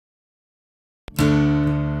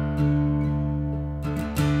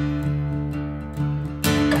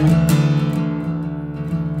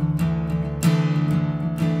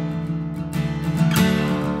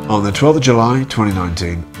On the 12th of July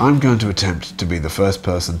 2019, I'm going to attempt to be the first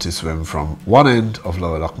person to swim from one end of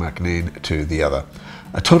Lower Lough Macnean to the other.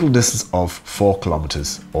 A total distance of 4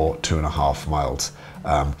 kilometres or 2.5 miles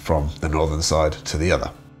from the northern side to the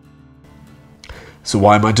other. So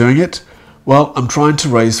why am I doing it? Well, I'm trying to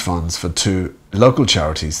raise funds for 2 local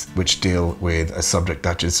charities which deal with a subject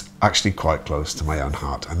that is actually quite close to my own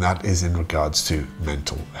heart, and that is in regards to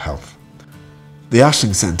mental health. The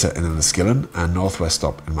Ashling Centre in Enniskillen and Northwest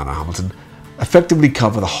Stop in Manorhamilton effectively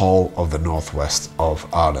cover the whole of the northwest of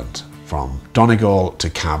Ireland, from Donegal to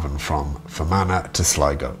Cavan, from Fermanagh to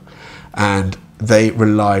Sligo, and they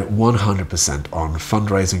rely 100% on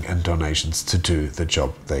fundraising and donations to do the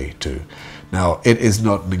job they do. Now, it is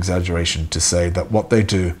not an exaggeration to say that what they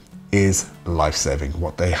do is life-saving.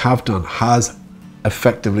 What they have done has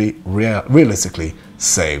effectively, realistically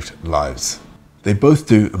saved lives. They both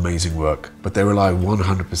do amazing work, but they rely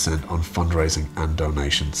 100% on fundraising and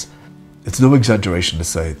donations. It's no exaggeration to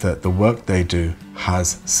say that the work they do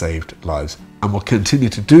has saved lives and will continue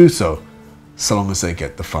to do so long as they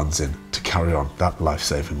get the funds in to carry on that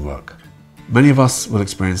life-saving work. Many of us will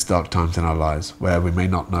experience dark times in our lives where we may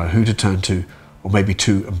not know who to turn to or may be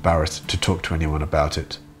too embarrassed to talk to anyone about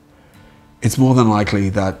it. It's more than likely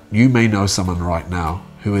that you may know someone right now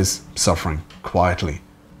who is suffering quietly,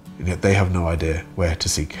 and yet they have no idea where to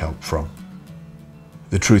seek help from.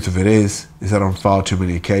 The truth of it is that on far too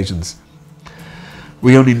many occasions,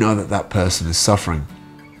 we only know that that person is suffering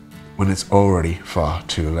when it's already far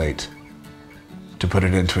too late. To put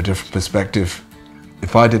it into a different perspective,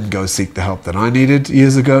 if I didn't go seek the help that I needed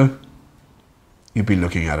years ago, you'd be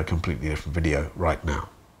looking at a completely different video right now.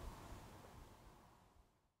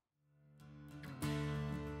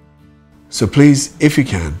 So please, if you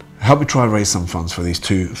can, help me try and raise some funds for these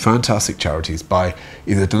 2 fantastic charities by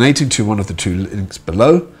either donating to one of the 2 links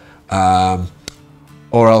below,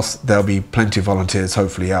 or else there'll be plenty of volunteers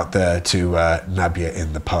hopefully out there to nab you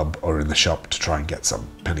in the pub or in the shop to try and get some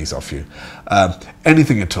pennies off you.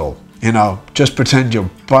 Anything at all. You know, just pretend you're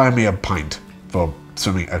buying me a pint for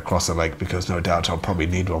swimming across a lake, because no doubt I'll probably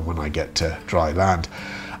need one when I get to dry land.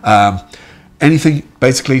 Anything,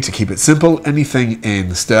 basically, to keep it simple, anything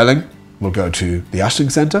in sterling will go to the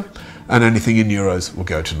Ashling Centre, and anything in euros will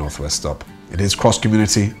go to Northwest Stop. It is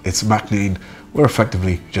cross-community, it's Macnean, we're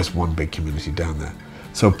effectively just one big community down there.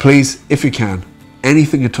 So please, if you can,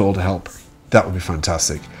 anything at all to help, that would be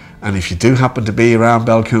fantastic. And if you do happen to be around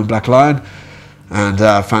Belcoo and Blacklion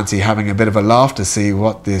and fancy having a bit of a laugh to see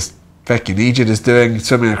what this feckin' Egypt is doing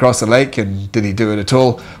swimming across the lake, and did he do it at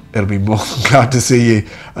all, it'll be more than glad to see you.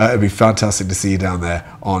 It'll be fantastic to see you down there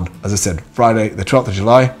on, as I said, Friday the 12th of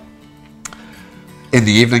July in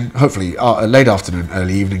the evening, hopefully late afternoon,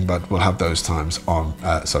 early evening, but we'll have those times on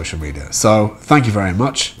social media. So thank you very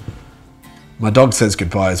much. My dog says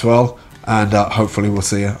goodbye as well, and hopefully we'll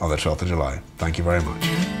see you on the 12th of July. Thank you very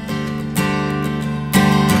much.